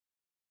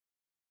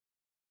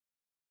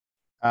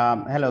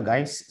Hello,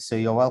 guys. So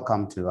you're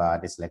welcome to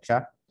this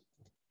lecture.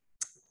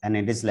 And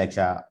in this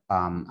lecture,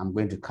 I'm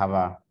going to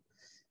cover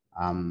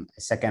a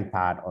second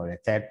part or a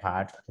third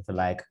part, if you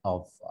like,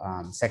 of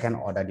second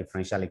order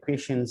differential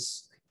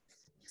equations.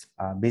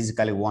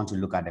 Basically, we want to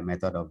look at the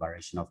method of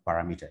variation of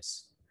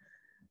parameters.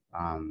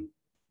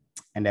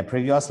 In the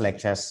previous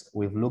lectures,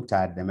 we've looked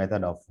at the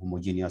method of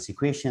homogeneous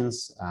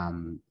equations,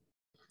 and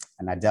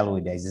I dealt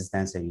with the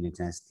existence of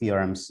uniqueness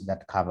theorems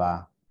that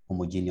cover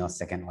homogeneous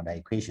second order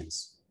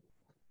equations.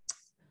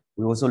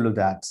 We also looked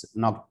at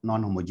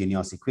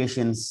non-homogeneous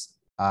equations.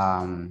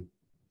 I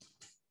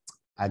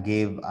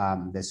gave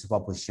the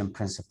superposition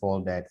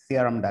principle, the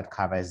theorem that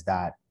covers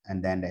that,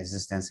 and then the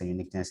existence and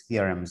uniqueness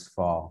theorems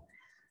for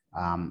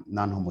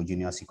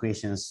non-homogeneous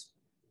equations.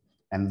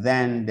 And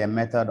then the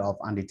method of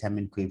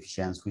undetermined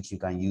coefficients, which you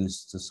can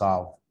use to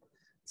solve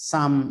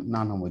some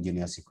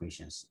non-homogeneous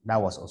equations.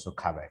 That was also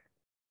covered.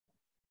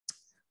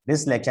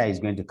 This lecture is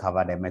going to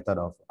cover the method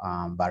of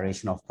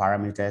variation of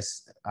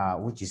parameters,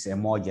 which is a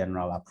more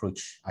general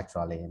approach,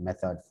 actually, a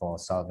method for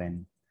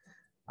solving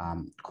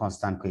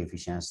constant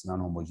coefficients,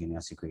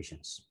 non-homogeneous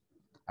equations.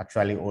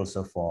 Actually,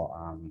 also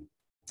for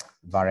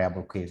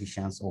variable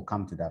coefficients. We'll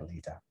come to that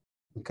later.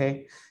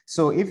 Okay,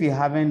 so if you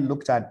haven't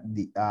looked at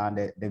the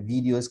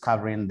videos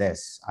covering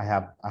this, I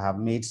have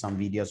made some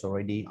videos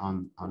already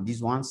on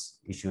these ones.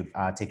 You should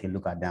take a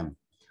look at them.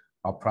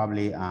 I'll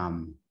probably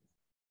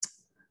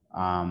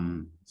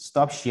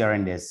stop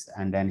sharing this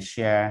and then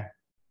share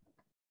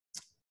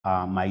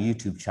my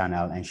YouTube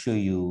channel and show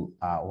you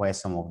where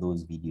some of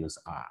those videos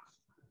are.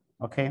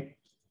 Okay,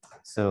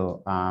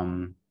 so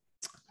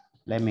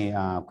let me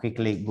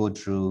quickly go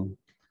through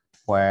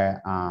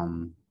where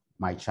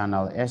my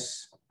channel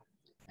is,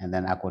 and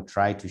then I could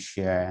try to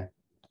share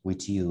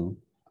with you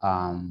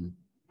some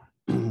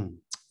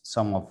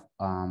of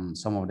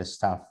the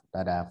stuff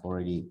that I've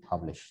already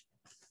published.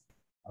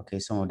 Okay,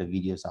 some of the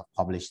videos I've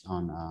published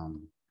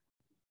on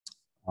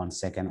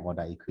second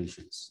order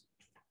equations.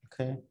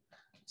 Okay,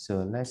 so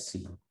let's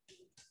see.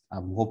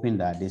 I'm hoping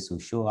that this will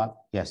show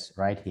up. Yes,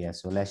 right here.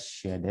 So let's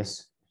share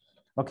this.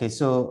 Okay,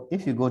 so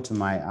if you go to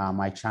my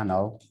my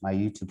channel, my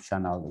YouTube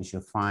channel, you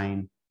should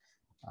find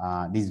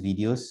these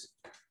videos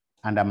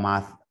under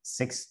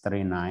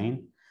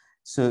Math350-LEC08.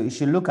 So you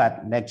should look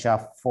at lecture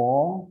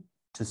 4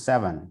 to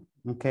 7.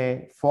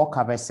 Okay, 4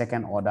 covers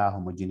second order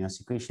homogeneous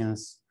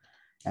equations,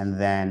 and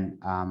then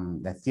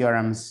the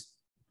theorems.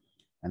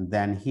 And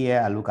then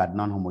here I look at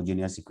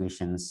non-homogeneous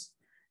equations,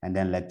 and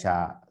then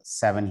lecture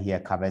 7 here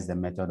covers the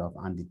method of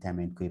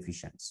undetermined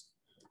coefficients.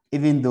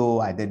 Even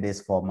though I did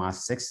this for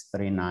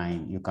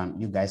Math350-LEC08,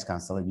 you guys can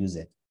still use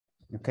it.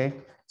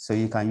 Okay, so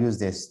you can use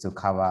this to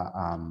cover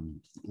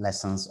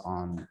lessons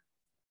on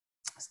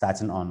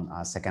starting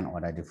on second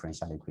order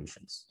differential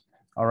equations.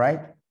 All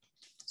right,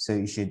 so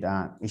you should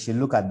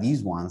look at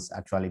these ones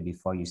actually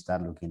before you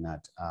start looking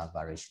at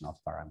variation of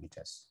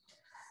parameters.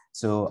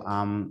 So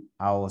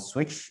I'll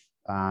switch.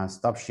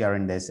 Stop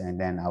sharing this, and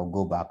then I'll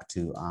go back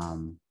to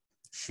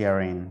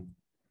sharing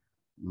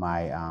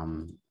my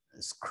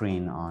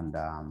screen on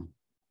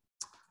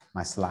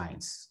my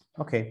slides.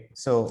 Okay,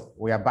 so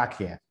we are back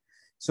here.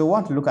 So we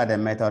want to look at the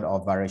method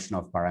of variation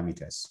of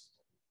parameters.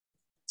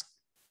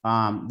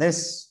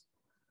 This,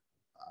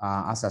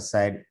 as I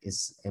said,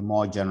 is a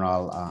more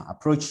general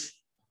approach.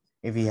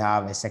 If you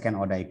have a second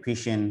order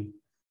equation,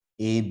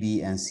 A,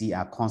 B, and C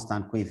are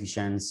constant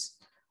coefficients.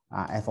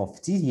 F of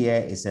t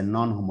here is a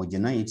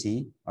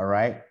non-homogeneity, all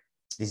right?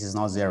 This is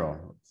not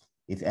 0.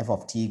 If f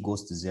of t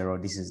goes to 0,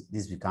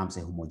 this becomes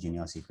a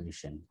homogeneous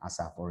equation,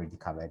 as I've already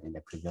covered in the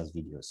previous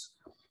videos.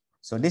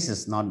 So this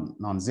is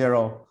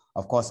non-zero.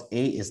 Of course,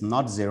 A is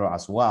not 0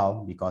 as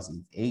well, because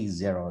if A is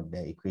 0,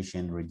 the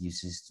equation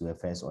reduces to a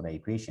first order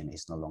equation.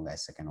 It's no longer a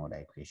second order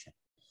equation.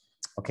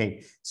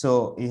 Okay,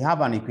 so you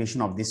have an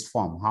equation of this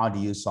form. How do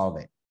you solve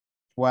it?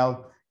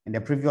 Well, in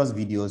the previous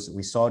videos,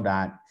 we saw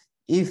that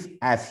if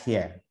f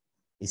here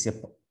is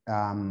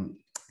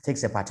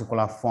takes a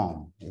particular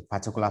form, a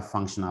particular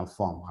functional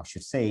form, I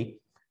should say.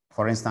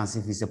 For instance,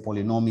 if it's a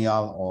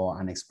polynomial or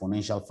an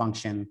exponential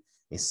function,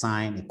 a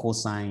sine, a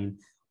cosine,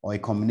 or a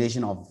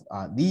combination of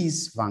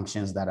these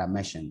functions that are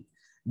mentioned,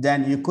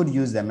 then you could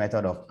use the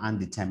method of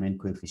undetermined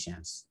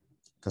coefficients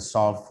to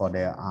solve for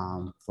the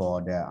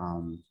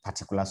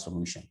particular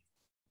solution.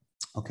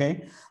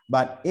 Okay,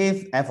 but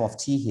if f of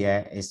t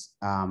here is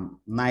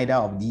neither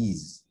of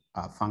these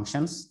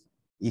functions,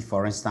 if,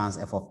 for instance,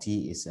 f of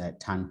t is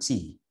tan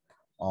t,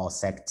 or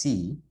sec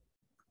t,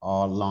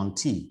 or ln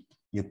t,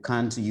 you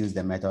can't use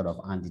the method of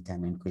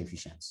undetermined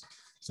coefficients.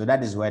 So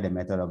that is where the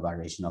method of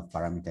variation of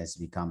parameters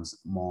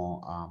becomes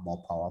more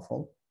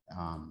powerful,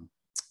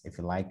 if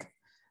you like,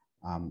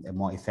 a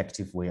more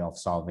effective way of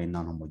solving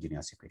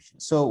non-homogeneous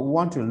equations. So we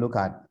want to look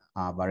at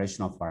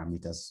variation of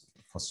parameters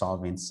for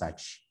solving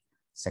such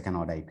second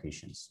order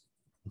equations.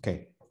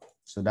 Okay,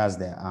 so that's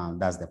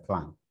the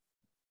plan.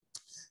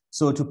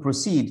 So to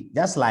proceed,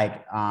 just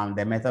like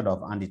the method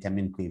of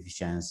undetermined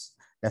coefficients,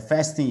 the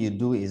first thing you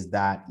do is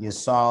that you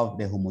solve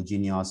the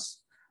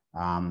homogeneous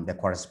the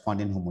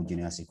corresponding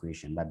homogeneous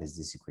equation, that is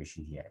this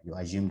equation here. You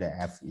assume the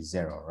f is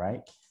 0,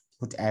 right?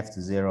 Put f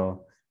to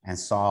 0 and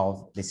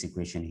solve this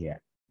equation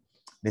here.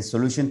 The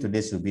solution to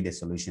this will be the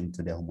solution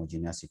to the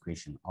homogeneous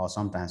equation, or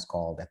sometimes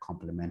called the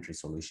complementary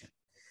solution.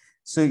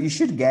 So you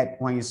should get,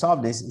 when you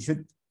solve this,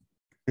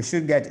 you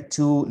should get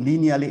two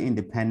linearly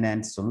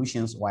independent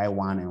solutions,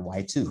 y1 and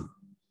y2.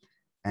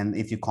 And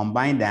if you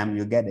combine them,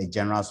 you get a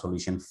general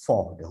solution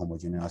for the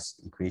homogeneous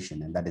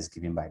equation, and that is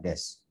given by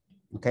this,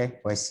 okay?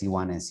 Where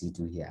C1 and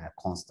C2 here are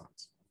constant.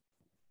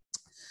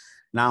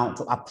 Now,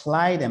 to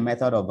apply the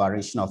method of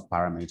variation of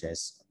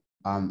parameters,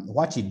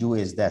 what you do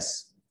is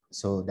this.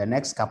 So the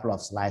next couple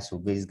of slides will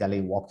basically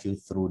walk you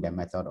through the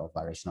method of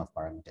variation of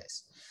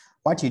parameters.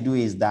 What you do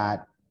is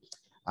that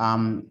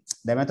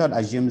the method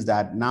assumes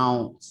that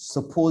now,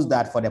 suppose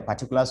that for the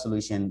particular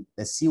solution,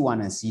 the C1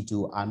 and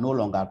C2 are no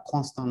longer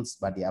constants,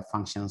 but they are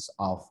functions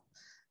of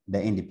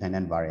the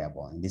independent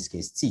variable, in this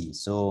case, T.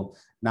 So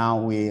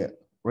now we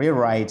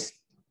rewrite,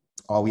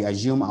 or we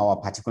assume our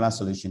particular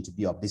solution to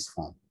be of this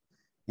form.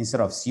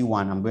 Instead of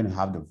C1, I'm going to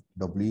have the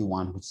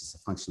W1, which is a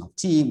function of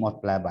T,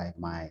 multiplied by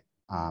my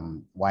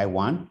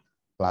Y1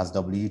 plus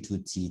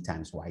W2T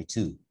times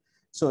Y2.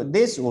 So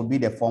this will be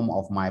the form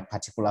of my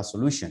particular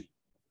solution,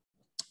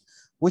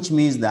 which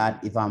means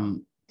that if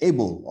I'm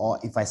able, or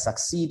if I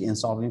succeed in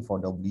solving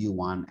for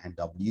W1 and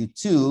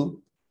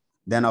W2,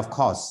 then of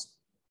course,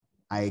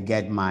 I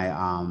get my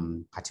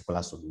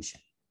particular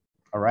solution.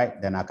 All right,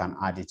 then I can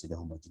add it to the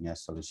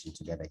homogeneous solution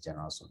to get a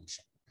general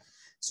solution.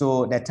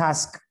 So the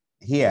task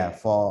here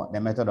for the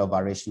method of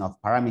variation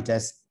of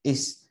parameters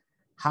is,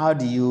 how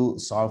do you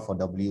solve for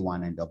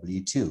W1 and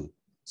W2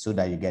 so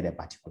that you get a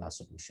particular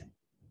solution?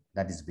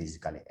 That is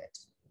basically it.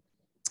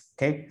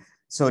 Okay,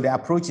 so the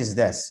approach is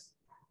this.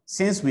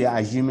 Since we are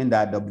assuming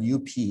that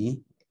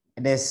WP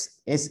this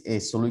is a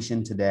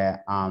solution to the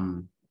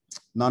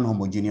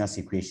non-homogeneous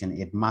equation,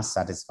 it must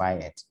satisfy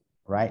it,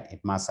 right? It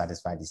must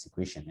satisfy this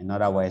equation. In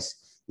other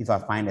words, if I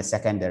find the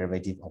second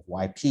derivative of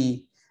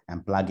YP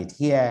and plug it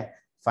here,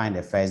 find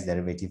the first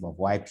derivative of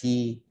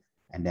YP,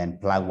 and then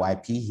plug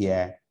YP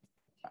here,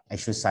 I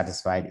should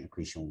satisfy the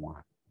equation 1.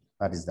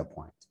 That is the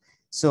point.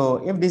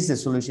 So if this is a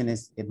solution,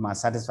 it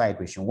must satisfy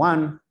equation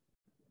 1.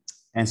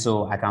 And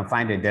so I can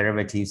find the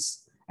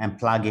derivatives and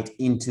plug it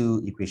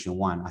into equation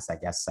 1, as I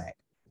just said.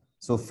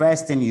 So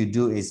first thing you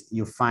do is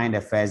you find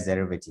the first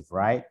derivative,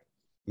 right?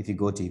 If you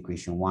go to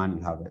equation 1,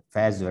 you have the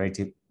first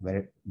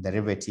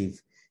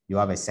derivative, you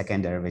have a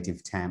second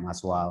derivative term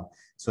as well.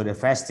 So the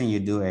first thing you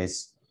do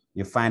is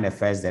you find the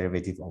first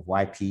derivative of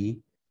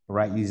YP,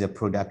 right? Use a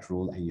product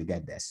rule and you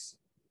get this.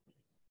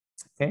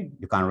 Okay,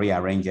 you can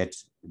rearrange it,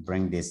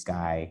 bring this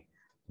guy,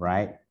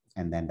 right?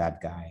 And then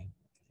that guy,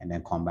 and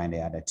then combine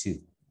the other two.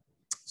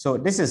 So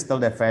this is still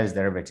the first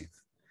derivative.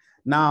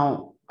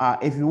 Now,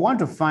 if you want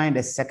to find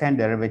a second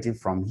derivative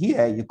from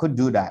here, you could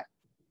do that.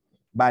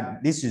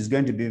 But this is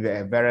going to be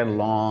a very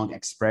long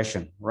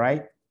expression,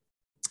 right?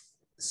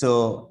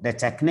 So the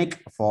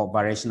technique for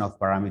variation of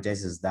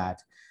parameters is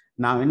that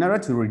now, in order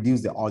to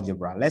reduce the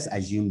algebra, let's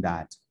assume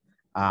that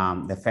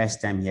the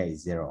first term here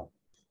is 0.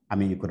 I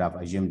mean, you could have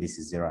assumed this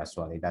is 0 as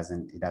well. It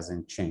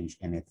doesn't change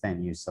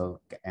anything. You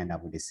still end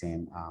up with the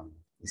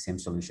same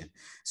solution.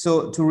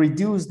 So to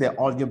reduce the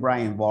algebra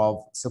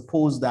involved,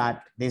 suppose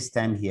that this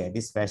term here,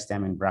 this first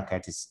term in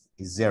bracket is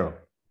 0.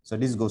 So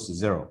this goes to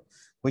 0,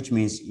 which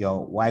means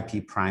your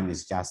YP prime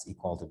is just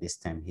equal to this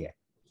term here.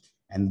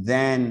 And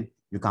then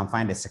you can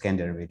find the second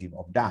derivative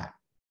of that.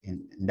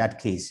 In that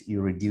case,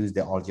 you reduce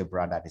the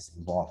algebra that is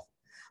involved.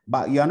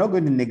 But you are not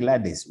going to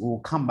neglect this. We'll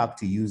come back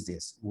to use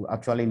this. We'll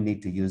actually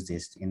need to use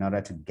this in order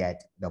to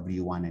get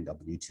W1 and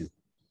W2.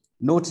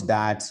 Note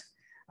that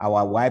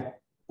our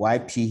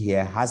YP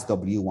here has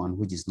W1,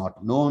 which is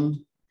not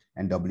known,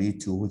 and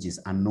W2, which is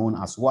unknown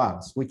as well,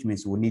 which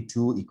means we need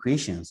two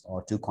equations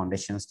or two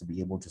conditions to be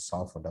able to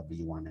solve for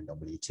W1 and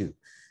W2.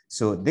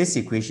 So this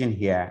equation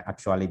here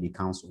actually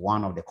becomes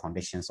one of the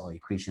conditions or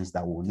equations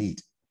that we'll need,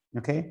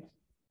 okay?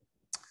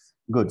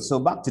 Good, so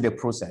back to the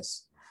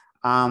process.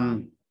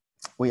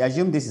 We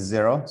assume this is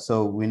 0,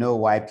 so we know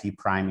YP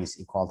prime is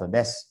equal to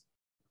this,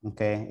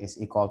 okay? It's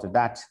equal to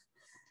that.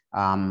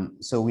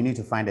 So we need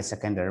to find the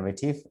second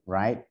derivative,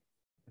 right?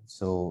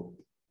 So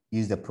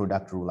use the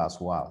product rule as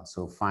well.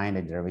 So find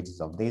the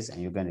derivatives of this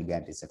and you're going to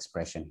get this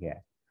expression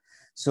here.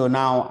 So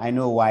now I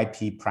know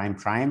YP prime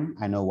prime,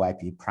 I know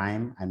YP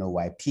prime, I know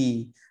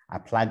YP. I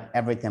plug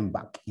everything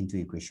back into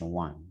equation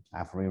 1.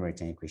 I've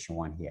rewritten equation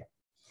 1 here.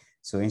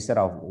 So instead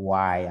of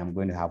Y, I'm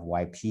going to have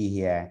YP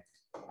here,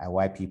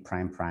 YP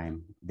prime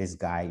prime, this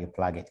guy, you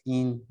plug it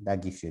in,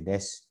 that gives you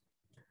this.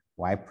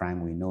 Y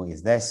prime we know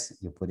is this,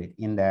 you put it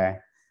in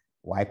there.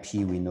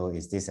 YP we know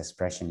is this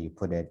expression, you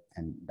put it,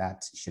 and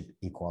that should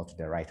equal to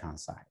the right-hand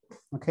side,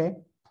 okay?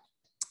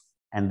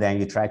 And then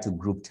you try to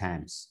group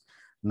terms.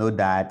 Note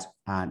that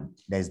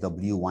there's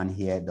W1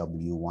 here,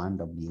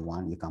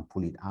 W1, you can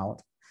pull it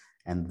out.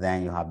 And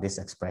then you have this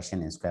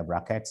expression in square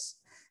brackets.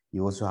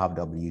 You also have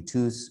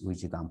W2s,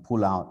 which you can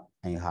pull out,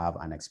 and you have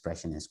an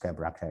expression in square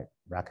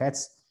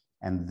brackets.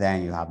 And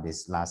then you have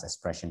this last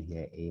expression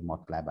here, a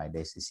multiplied by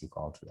this is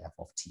equal to f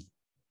of t.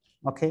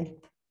 Okay.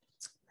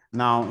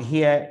 Now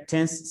here,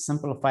 things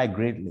simplify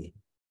greatly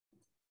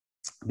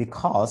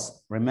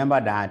because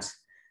remember that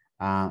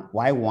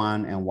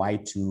y1 and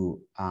y2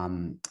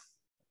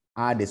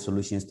 are the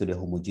solutions to the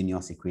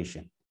homogeneous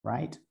equation,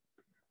 right?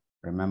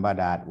 Remember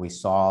that we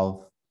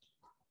solve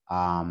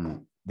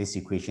this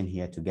equation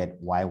here to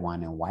get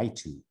y1 and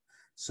y2.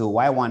 So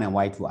y1 and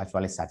y2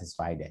 actually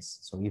satisfy this.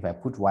 So if I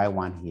put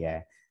y1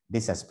 here,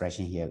 this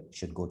expression here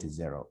should go to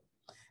 0.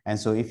 And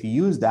so if you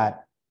use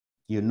that,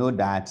 you know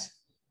that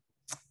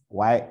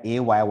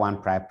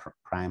ay1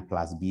 prime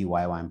plus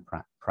by1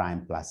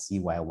 prime plus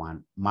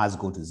cy1 must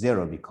go to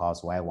 0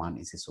 because y1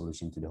 is a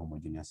solution to the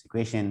homogeneous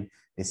equation.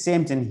 The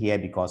same thing here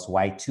because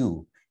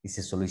y2 is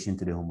a solution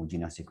to the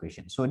homogeneous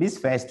equation. So these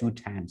first two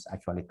terms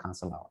actually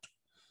cancel out.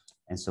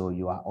 And so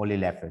you are only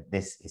left with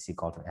this is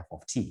equal to f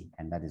of t.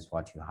 And that is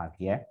what you have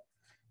here.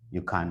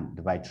 You can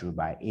divide through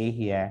by a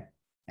here,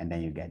 and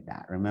then you get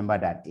that. Remember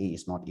that a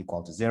is not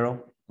equal to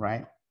 0,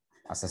 right?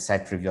 As I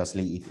said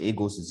previously, if a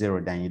goes to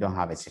 0, then you don't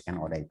have a second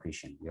order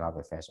equation. You have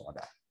a first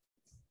order.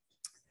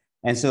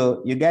 And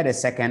so you get a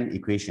second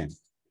equation.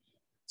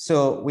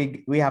 So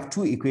we have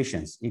two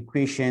equations.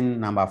 Equation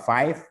number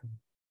 5,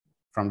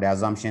 from the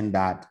assumption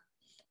that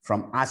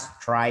from us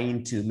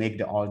trying to make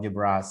the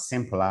algebra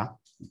simpler,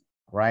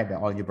 right? The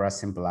algebra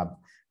simpler,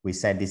 we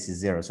said this is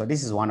 0. So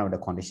this is one of the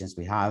conditions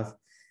we have.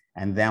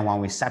 And then when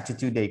we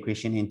substitute the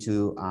equation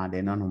into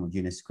the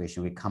non-homogeneous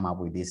equation, we come up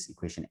with this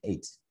equation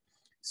 8.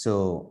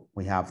 So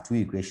we have two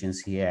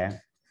equations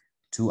here,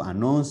 two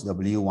unknowns,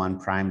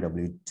 W1 prime,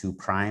 W2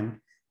 prime,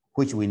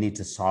 which we need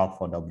to solve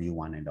for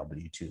W1 and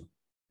W2.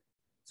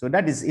 So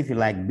that is, if you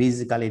like,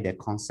 basically the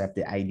concept,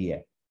 the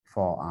idea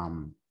for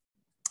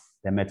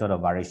the method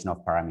of variation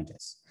of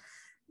parameters.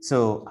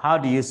 So how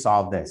do you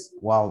solve this?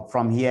 Well,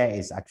 from here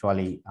is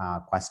actually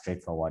quite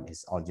straightforward.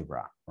 It's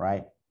algebra,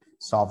 right?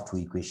 Solve two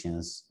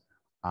equations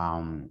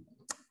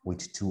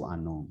with two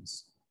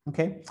unknowns.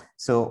 Okay,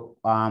 so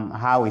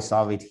how we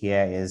solve it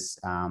here is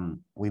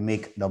we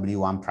make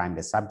W1 prime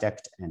the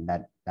subject, and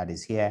that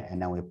is here,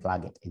 and then we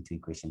plug it into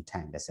equation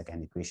 10, the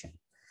second equation.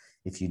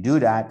 If you do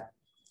that,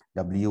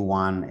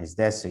 W1 is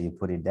this, so you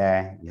put it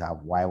there. You have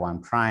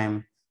Y1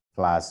 prime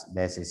plus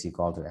this is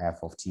equal to f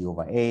of t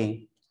over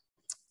a.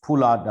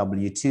 Pull out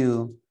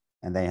W2,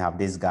 and then you have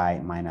this guy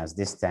minus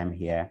this term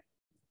here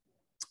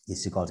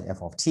is equal to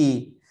f of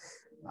t.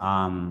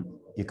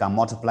 You can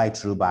multiply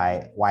through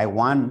by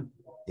y1.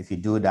 If you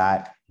do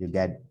that, you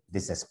get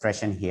this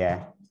expression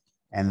here,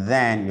 and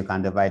then you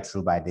can divide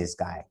through by this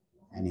guy,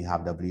 and you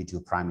have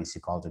W2 prime is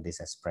equal to this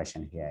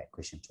expression here,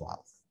 equation 12.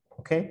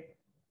 Okay,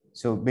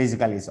 so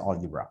basically it's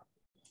algebra.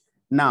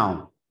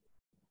 Now,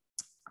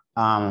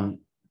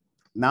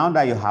 now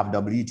that you have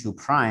W2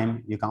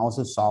 prime, you can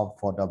also solve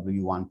for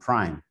W1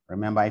 prime.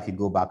 Remember, if you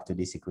go back to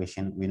this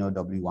equation, we know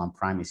W1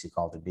 prime is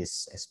equal to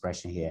this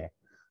expression here,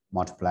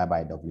 multiplied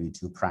by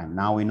W2 prime.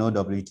 Now we know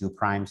W2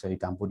 prime, so you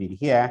can put it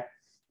here.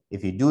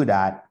 If you do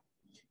that,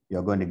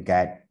 you're going to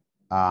get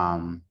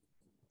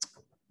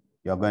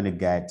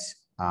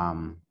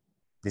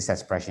this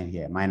expression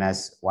here,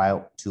 minus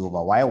y2 over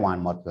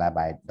y1 multiplied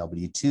by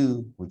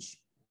W2, which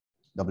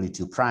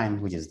W2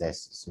 prime, which is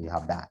this. So you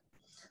have that.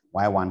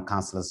 Y1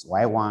 cancels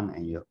y1,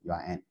 and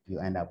you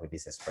end up with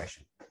this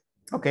expression.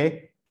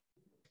 Okay.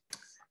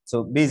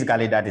 So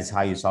basically, that is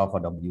how you solve for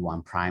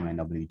W1 prime and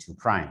W2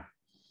 prime.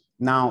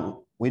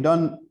 Now,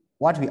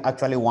 what we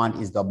actually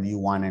want is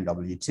W1 and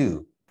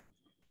W2.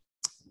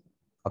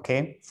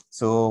 Okay,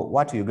 so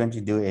what we're going to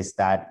do is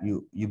that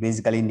you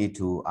basically need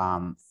to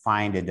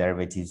find the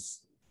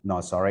derivatives,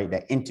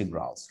 the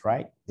integrals,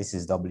 right? This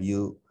is the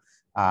W1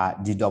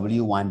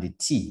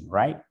 dt,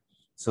 right?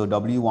 So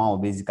W1 will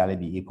basically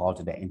be equal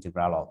to the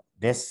integral of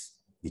this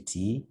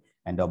dt,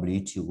 and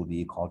W2 will be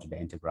equal to the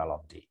integral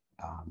of the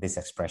this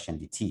expression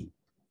dt.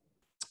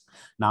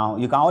 Now,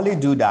 you can only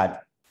do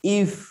that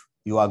if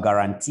you are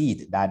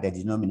guaranteed that the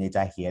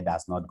denominator here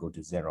does not go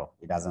to 0.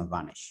 It doesn't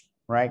vanish,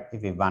 right?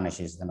 If it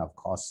vanishes, then of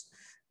course,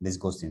 this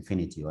goes to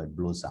infinity or it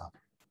blows up.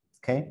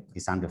 Okay,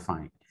 it's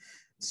undefined.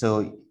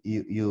 So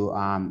you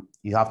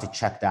have to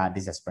check that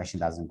this expression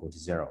doesn't go to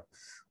 0.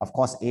 Of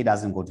course, a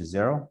doesn't go to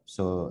 0,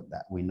 so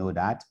that we know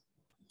that.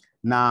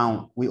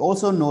 Now, we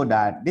also know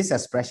that this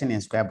expression in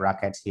square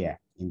brackets here,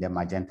 in the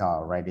magenta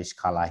or reddish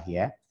color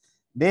here,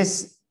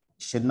 this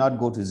should not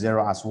go to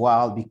 0 as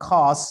well,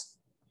 because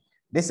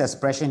this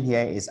expression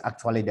here is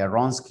actually the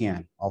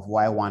Wronskian of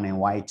y1 and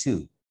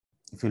y2.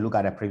 If you look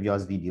at the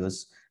previous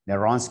videos, the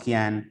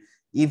Wronskian,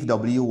 if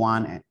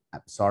y1 and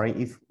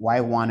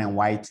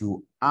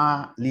y2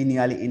 are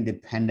linearly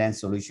independent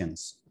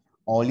solutions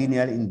or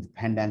linearly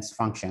independent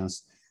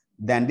functions,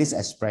 then this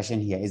expression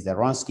here is the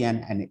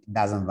Wronskian and it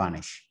doesn't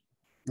vanish.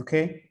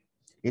 Okay,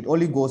 it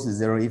only goes to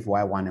 0 if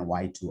y1 and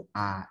y2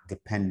 are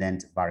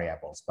dependent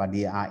variables, but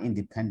they are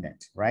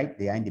independent, right?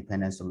 They are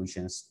independent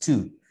solutions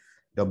to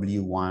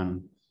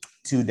W1,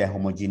 to the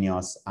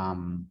homogeneous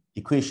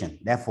equation.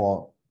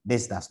 Therefore,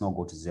 this does not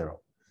go to 0.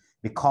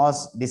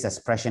 because this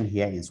expression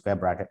here in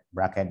square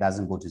bracket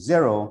doesn't go to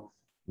 0,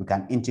 we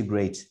can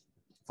integrate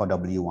for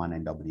W1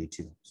 and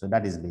W2. So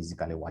that is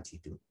basically what you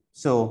do.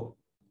 So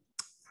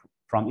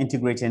from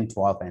integrating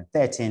 12 and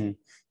 13,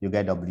 you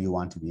get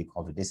W1 to be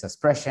equal to this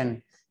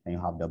expression, and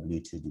you have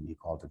W2 to be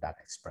equal to that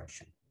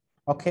expression.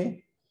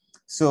 Okay,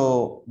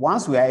 so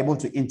once we are able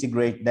to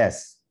integrate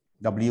this,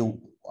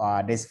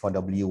 this for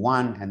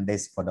W1 and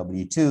this for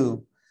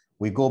W2,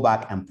 we go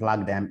back and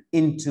plug them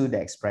into the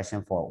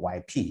expression for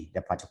YP,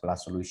 the particular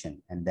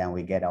solution, and then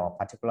we get our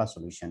particular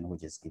solution,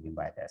 which is given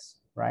by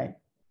this, right?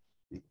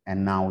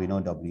 And now we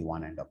know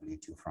W1 and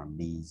W2 from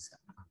these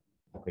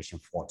equation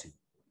 14.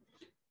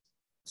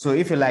 So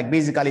if you like,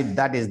 basically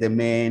that is the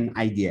main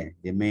idea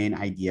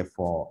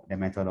for the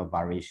method of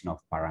variation of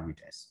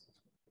parameters.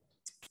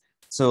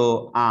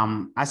 So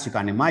as you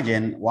can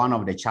imagine, one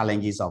of the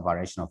challenges of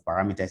variation of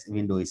parameters,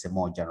 even though it's a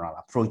more general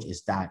approach,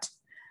 is that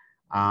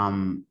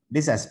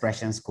these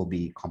expressions could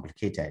be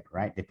complicated,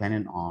 right?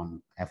 Depending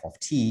on f of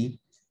t,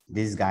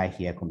 this guy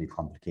here could be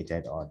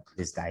complicated, or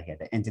this guy here,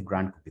 the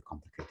integrand could be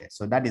complicated.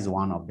 So that is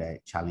one of the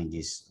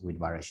challenges with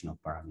variation of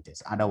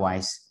parameters.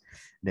 Otherwise,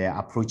 the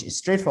approach is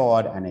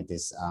straightforward and it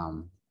is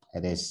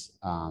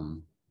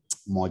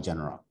more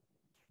general.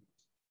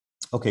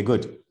 Okay,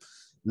 good.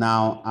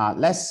 Now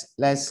let's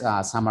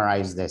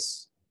summarize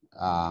this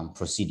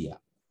procedure.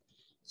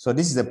 So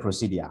this is the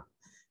procedure.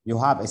 You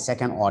have a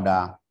second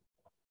order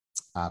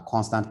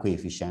constant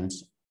coefficient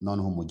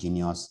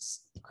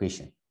non-homogeneous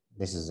equation.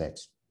 This is it.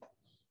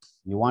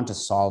 You want to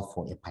solve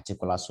for a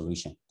particular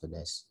solution to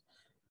this.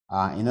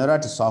 In order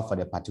to solve for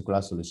the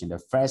particular solution, the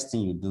first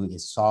thing you do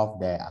is solve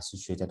the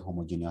associated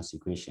homogeneous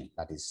equation.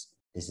 That is,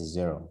 this is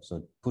 0.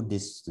 So put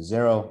this to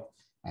 0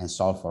 and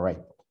solve for it.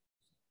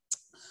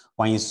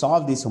 When you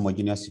solve this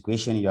homogeneous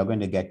equation, you're going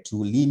to get two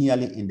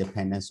linearly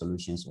independent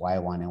solutions,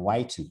 y1 and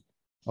y2.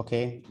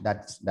 Okay,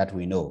 that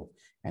we know.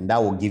 And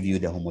that will give you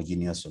the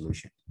homogeneous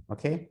solution.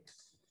 Okay,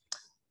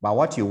 but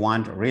what you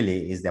want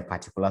really is the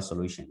particular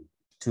solution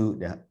to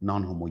the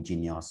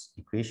non-homogeneous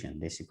equation,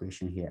 this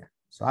equation here.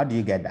 So how do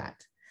you get that?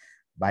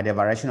 By the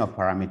variation of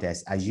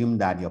parameters, assume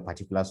that your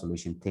particular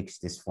solution takes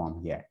this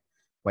form here,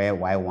 where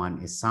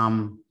y1 is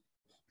some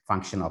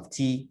function of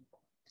t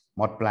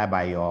multiplied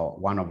by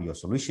one of your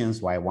solutions,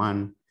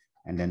 y1,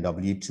 and then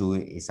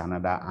w2 is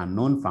another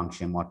unknown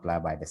function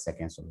multiplied by the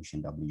second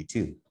solution,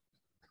 w2.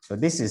 So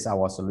this is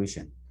our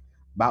solution.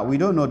 But we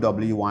don't know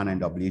w1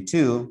 and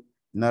w2.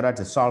 In order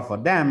to solve for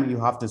them, you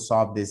have to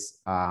solve this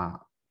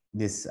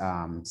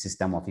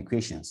system of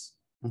equations.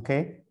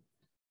 Okay.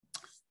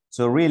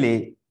 So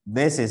really,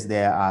 this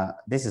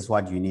is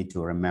what you need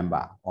to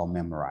remember or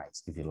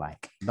memorize, if you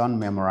like. Don't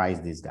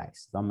memorize these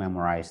guys. Don't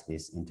memorize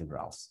these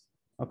integrals.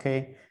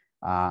 Okay.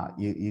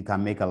 You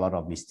can make a lot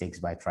of mistakes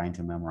by trying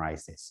to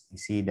memorize this. You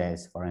see,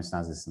 there's, for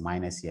instance, this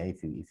minus here.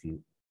 If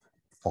you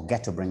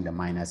forget to bring the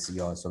minus,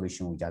 your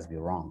solution will just be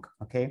wrong.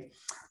 Okay.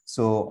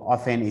 So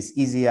often it's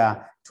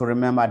easier to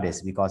remember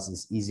this because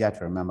it's easier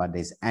to remember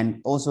this. And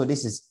also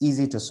this is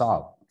easy to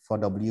solve for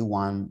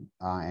W1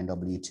 and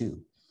W2.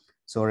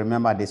 So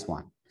remember this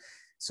one.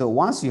 So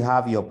once you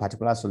have your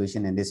particular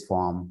solution in this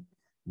form,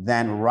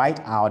 then write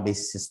out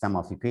this system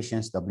of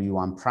equations,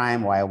 W1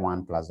 prime,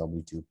 Y1 plus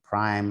W2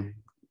 prime,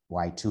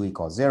 Y2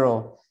 equals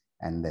 0,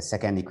 and the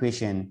second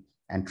equation,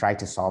 and try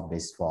to solve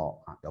this for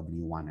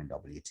W1 and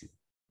W2.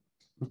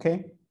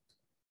 Okay.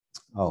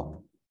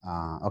 Oh.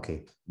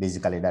 Okay,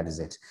 basically that is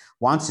it.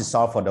 Once you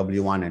solve for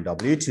W1 and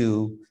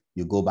W2,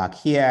 you go back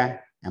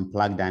here and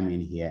plug them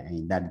in here,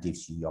 and that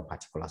gives you your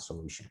particular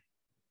solution.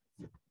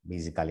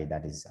 Basically,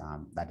 that is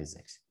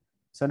it.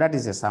 So that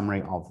is a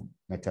summary of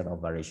method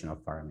of variation of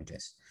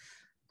parameters.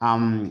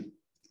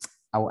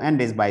 I will end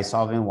this by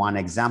solving one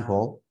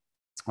example.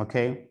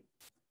 Okay,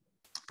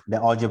 the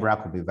algebra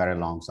could be very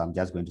long, so I'm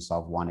just going to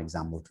solve one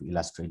example to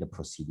illustrate the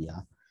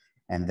procedure,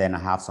 and then I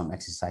have some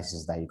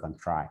exercises that you can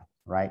try.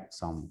 Right?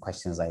 Some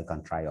questions that you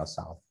can try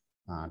yourself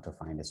to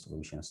find the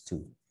solutions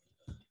too.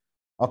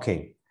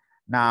 Okay,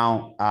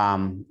 now,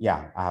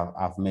 yeah,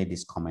 I've made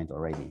this comment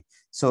already.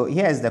 So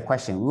here's the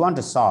question we want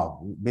to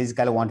solve. We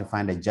basically want to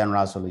find a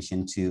general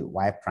solution to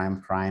y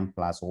prime prime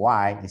plus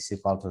y is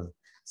equal to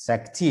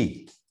sec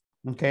t.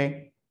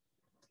 Okay.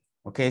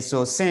 Okay,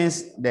 so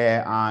since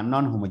there are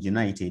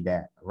non-homogeneity,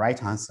 the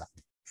right-hand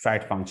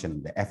side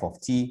function, the f of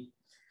t,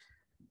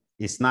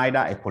 is neither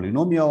a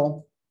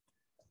polynomial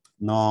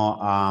nor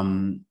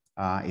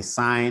a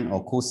sine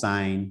or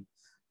cosine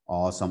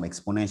or some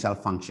exponential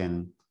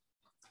function,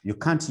 you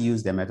can't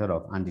use the method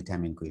of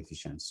undetermined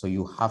coefficients. So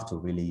you have to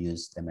really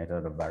use the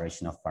method of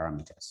variation of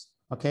parameters.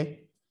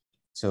 Okay,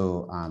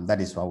 so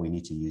that is what we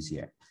need to use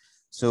here.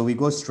 So we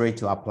go straight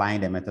to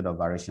applying the method of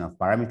variation of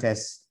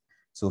parameters.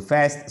 So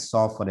first,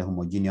 solve for the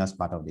homogeneous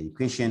part of the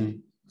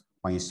equation.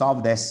 When you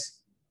solve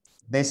this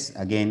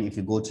again, if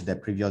you go to the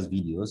previous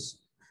videos,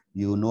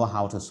 you know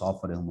how to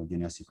solve for the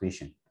homogeneous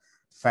equation.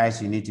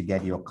 First, you need to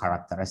get your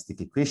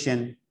characteristic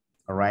equation,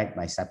 all right,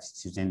 by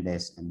substituting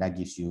this, and that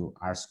gives you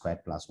r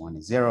squared plus 1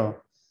 is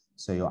 0.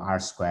 So your r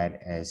squared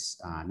is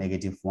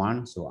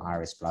 -1, so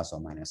r is plus or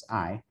minus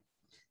I.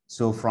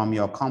 So from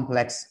your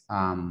complex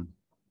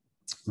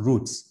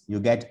roots, you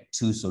get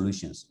two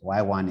solutions.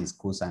 Y1 is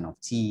cosine of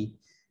t,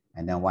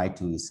 and then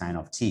Y2 is sine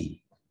of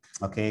t.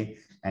 Okay,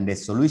 and the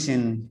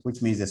solution,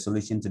 which means the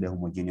solution to the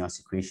homogeneous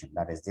equation,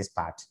 that is this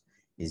part,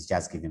 is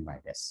just given by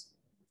this,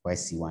 where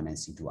C1 and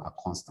C2 are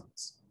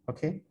constants.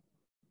 Okay,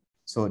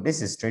 so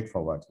this is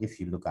straightforward if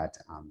you look at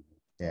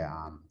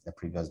the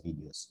previous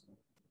videos.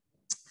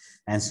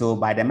 And so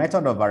by the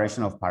method of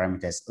variation of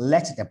parameters,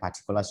 let the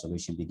particular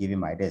solution be given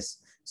by this,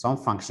 some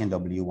function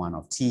W1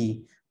 of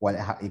t. Well,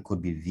 it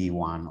could be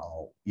V1,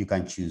 or you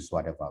can choose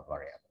whatever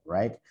variable,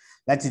 right?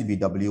 Let it be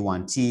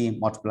W1t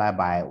multiplied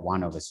by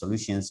one of the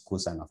solutions,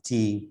 cosine of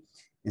t.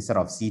 Instead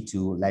of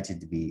C2, let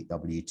it be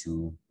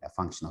W2, a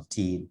function of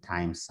t,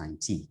 times sine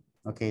t.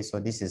 Okay, so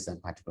this is a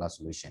particular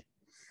solution.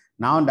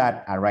 Now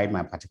that I write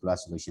my particular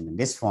solution in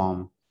this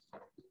form,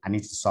 I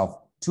need to solve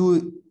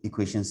two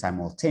equations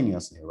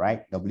simultaneously,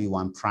 right?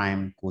 W1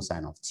 prime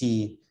cosine of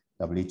t,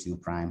 W2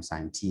 prime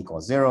sine t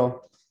equals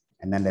 0.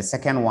 And then the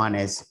second one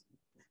is,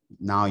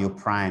 now you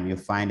prime, you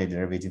find the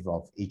derivative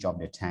of each of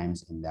the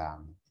terms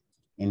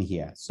in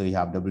here. So you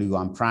have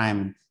W1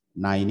 prime.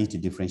 Now you need to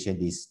differentiate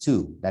these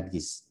two. That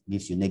gives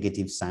you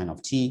negative sine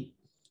of t.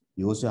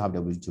 You also have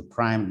W2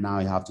 prime. Now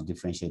you have to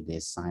differentiate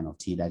this sine of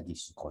t. That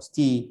gives you cos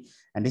t.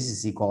 And this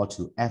is equal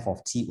to f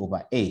of t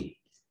over a.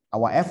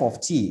 Our f of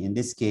t in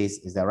this case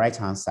is the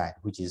right-hand side,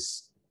 which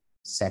is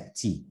sec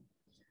t.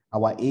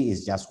 Our a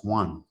is just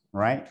 1,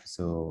 right?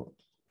 So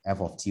f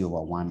of t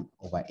over 1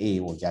 over a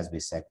will just be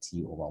sec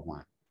t over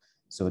 1.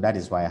 So that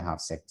is why I have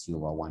sec t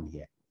over 1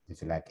 here.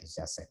 If you like, it's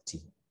just sec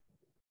t.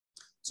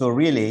 So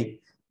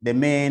really, the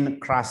main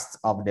crust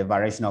of the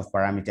variation of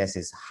parameters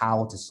is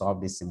how to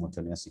solve these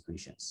simultaneous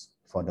equations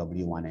for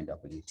W1 and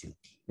W2.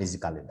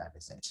 Basically, that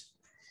is it.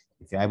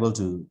 If you're able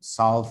to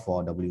solve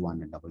for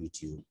W1 and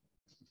W2,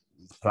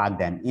 plug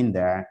them in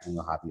there and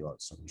you'll have your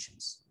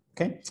solutions.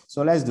 Okay,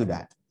 so let's do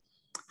that.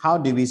 How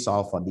do we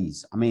solve for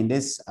these? I mean,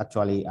 this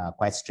actually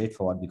quite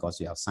straightforward because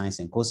we have sines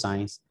and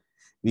cosines.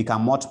 We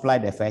can multiply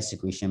the first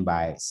equation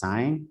by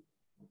sine,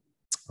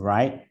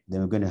 right?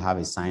 Then we're going to have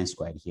a sine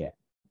squared here.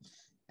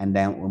 And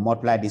then we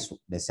multiply this,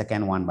 the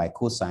second one by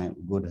cosine,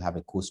 we're going to have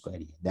a cos squared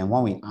here. Then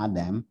when we add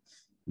them,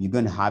 you're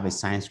going to have a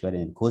sine squared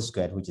and cos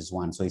squared, which is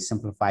 1. So it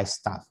simplifies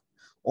stuff.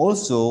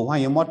 Also,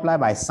 when you multiply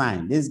by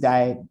sine, this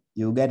guy,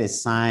 you get a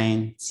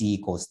sine t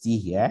cos t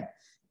here,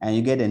 and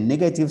you get a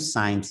negative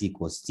sine t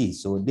cos t.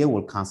 So they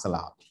will cancel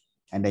out.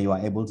 And then you are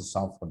able to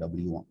solve for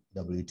W1,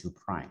 W2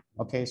 prime.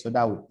 Okay, so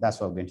that's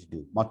what we're going to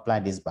do. Multiply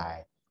this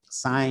by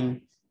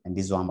sine and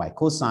this one by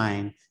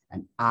cosine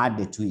and add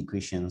the two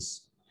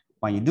equations.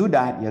 When you do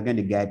that, you're going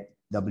to get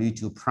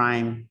W2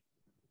 prime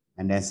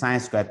and then sine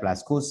squared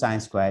plus cosine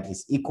squared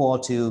is equal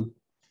to,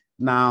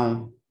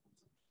 now,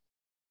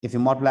 if you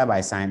multiply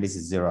by sine, this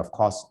is 0, of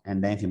course.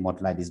 And then if you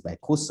multiply this by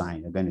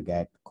cosine, you're going to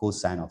get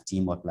cosine of t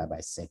multiplied by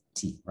sec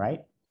t,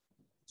 right?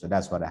 So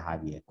that's what I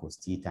have here, cos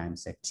t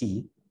times sec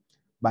t.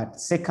 But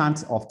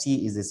secant of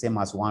t is the same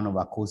as 1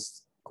 over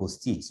cos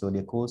t. So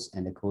the cos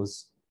and the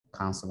cos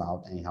cancel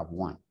out and you have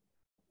 1.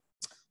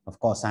 Of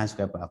course, sine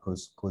squared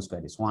plus cos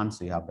squared is 1.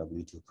 So you have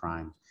W2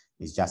 prime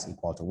is just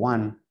equal to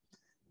 1.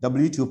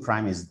 W2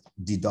 prime is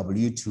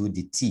dW2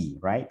 dt,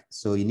 right?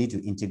 So you need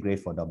to integrate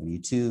for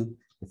W2.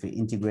 If you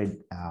integrate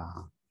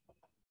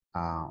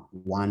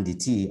 1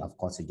 dt, of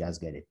course, you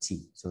just get a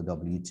t. So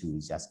W2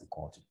 is just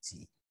equal to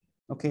t.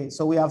 Okay,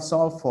 so we have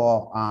solved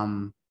for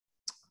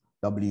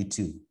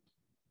W2.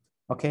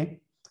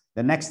 Okay,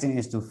 the next thing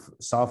is to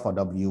solve for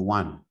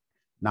W1.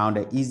 Now,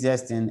 the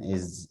easiest thing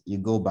is you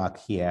go back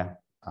here,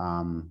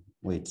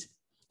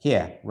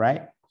 here,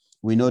 right?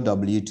 We know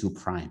W2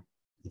 prime.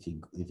 If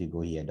you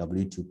go here,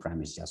 W2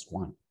 prime is just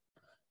 1.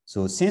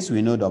 So since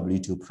we know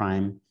W2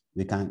 prime,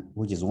 we can,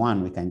 which is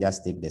 1, we can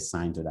just take the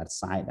sign to that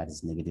side, that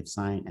is negative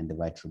sign, and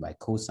divide through by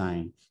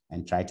cosine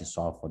and try to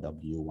solve for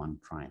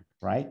W1 prime,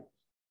 right?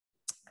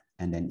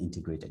 And then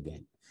integrate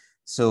again.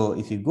 So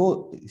if you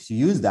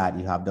use that,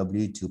 you have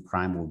W2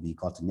 prime will be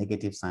equal to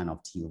negative sine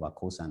of t over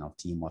cosine of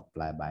t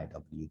multiplied by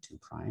W2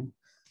 prime.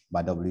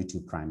 But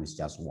W2 prime is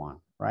just 1,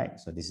 right?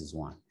 So this is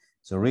 1.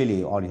 So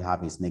really all you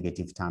have is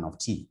negative tan of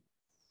t.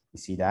 You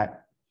see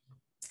that?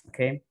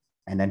 Okay.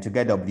 And then to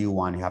get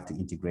W1, you have to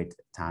integrate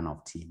tan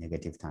of t,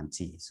 negative tan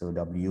t. So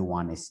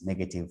W1 is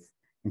negative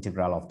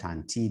integral of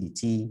tan t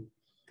dt.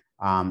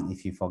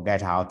 If you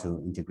forget how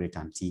to integrate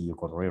tan t, you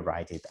could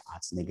rewrite it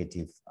as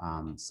negative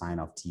sine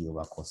of t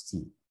over cos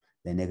t.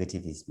 The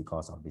negative is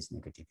because of this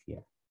negative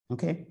here.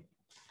 Okay.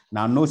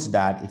 Now note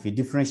that if you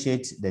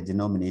differentiate the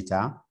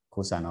denominator,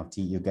 cosine of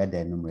t, you get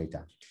the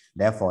numerator.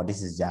 Therefore,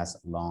 this is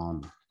just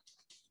ln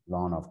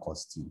of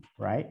cos t,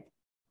 right?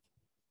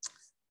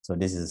 So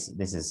this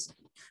is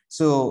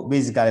so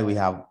basically we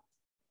have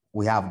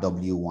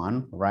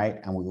W1, right?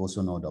 And we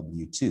also know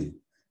W2.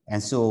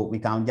 And so we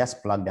can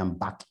just plug them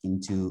back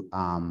into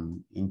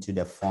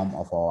the form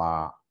of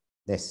our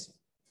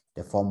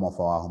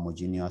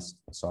homogeneous,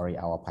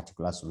 our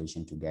particular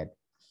solution to get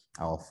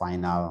our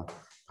final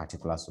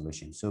particular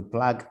solution. So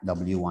plug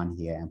W1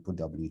 here and put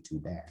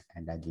W2 there,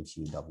 and that gives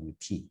you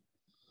WP.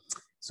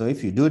 So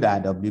if you do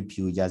that, WP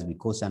will just be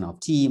cosine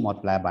of t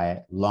multiplied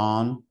by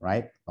ln,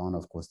 right? Ln,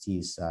 of course, t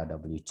is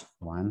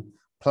W1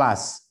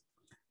 plus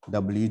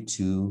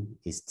W2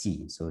 is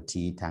t, so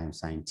t times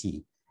sine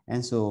t.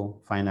 And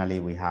so finally,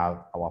 we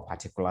have our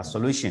particular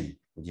solution,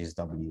 which is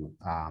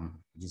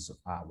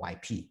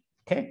YP,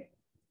 okay?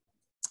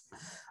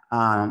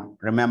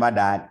 Remember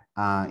that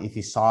if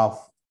you solve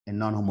a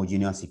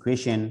non-homogeneous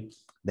equation,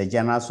 the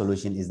general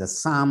solution is the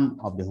sum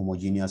of the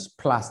homogeneous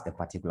plus the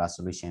particular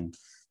solution.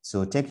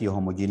 So take your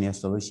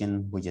homogeneous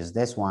solution, which is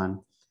this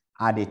one,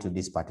 add it to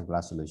this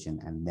particular solution,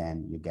 and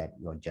then you get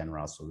your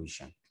general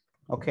solution.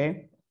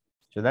 Okay,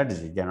 so that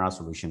is the general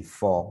solution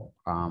for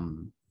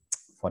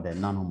the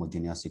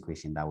non-homogeneous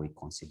equation that we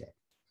considered.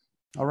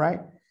 All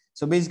right,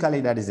 so basically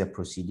that is the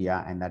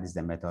procedure, and that is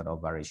the method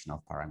of variation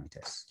of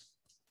parameters.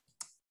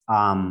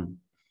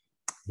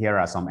 Here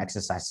are some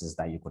exercises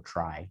that you could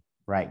try,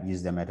 right?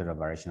 Use the method of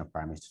variation of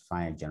parameters to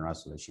find a general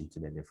solution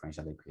to the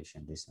differential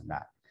equation, this and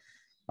that.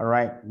 All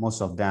right,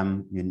 most of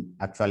them, you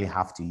actually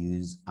have to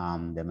use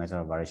the method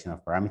of variation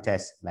of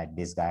parameters, like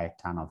this guy,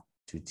 tan of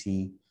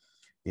 2t.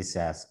 This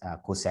is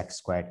cosec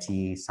squared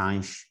t,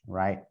 sine,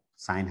 right?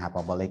 Sine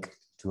hyperbolic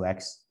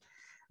 2x.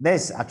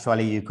 This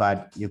actually, you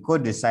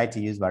could decide to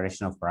use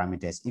variation of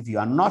parameters. If you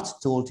are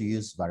not told to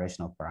use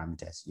variation of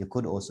parameters, you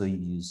could also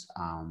use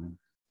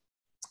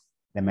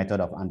the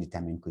method of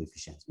undetermined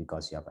coefficients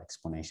because you have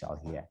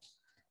exponential here.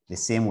 The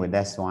same with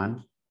this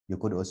one. You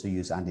could also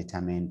use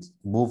undetermined,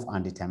 both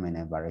undetermined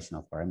and variation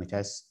of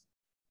parameters.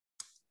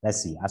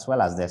 Let's see, as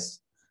well as this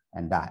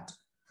and that.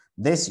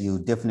 This, you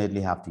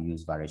definitely have to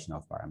use variation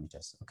of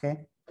parameters,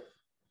 okay?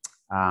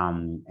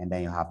 And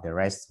then you have the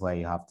rest where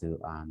you have to,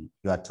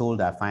 you are told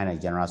that find a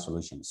general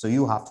solution. So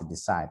you have to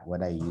decide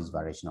whether you use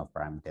variation of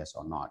parameters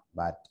or not.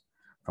 But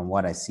from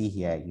what I see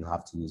here, you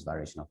have to use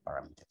variation of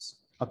parameters,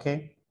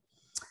 okay?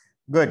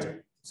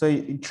 Good. So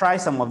you try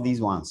some of these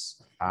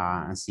ones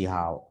and see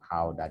how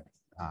that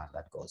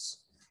goes.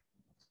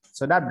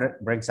 So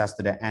that brings us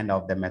to the end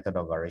of the method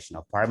of variation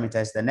of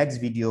parameters. The next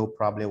video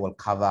probably will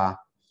cover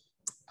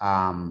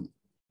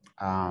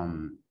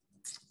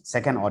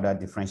second order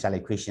differential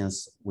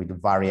equations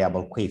with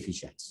variable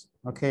coefficients.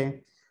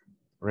 Okay.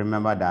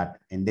 Remember that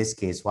in this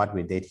case, what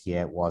we did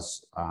here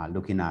was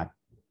looking at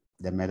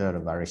the method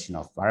of variation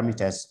of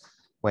parameters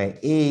where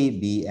A,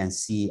 B, and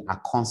C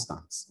are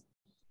constants.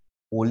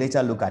 We'll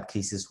later look at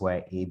cases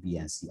where A, B,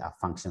 and C are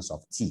functions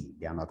of t.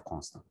 They are not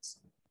constants.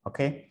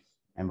 Okay.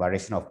 And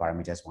variation of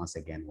parameters, once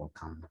again, will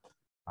come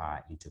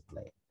into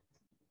play.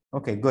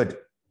 Okay, good.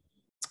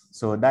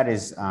 So that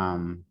is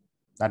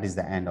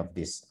the end of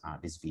this,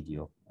 this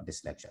video or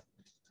this lecture.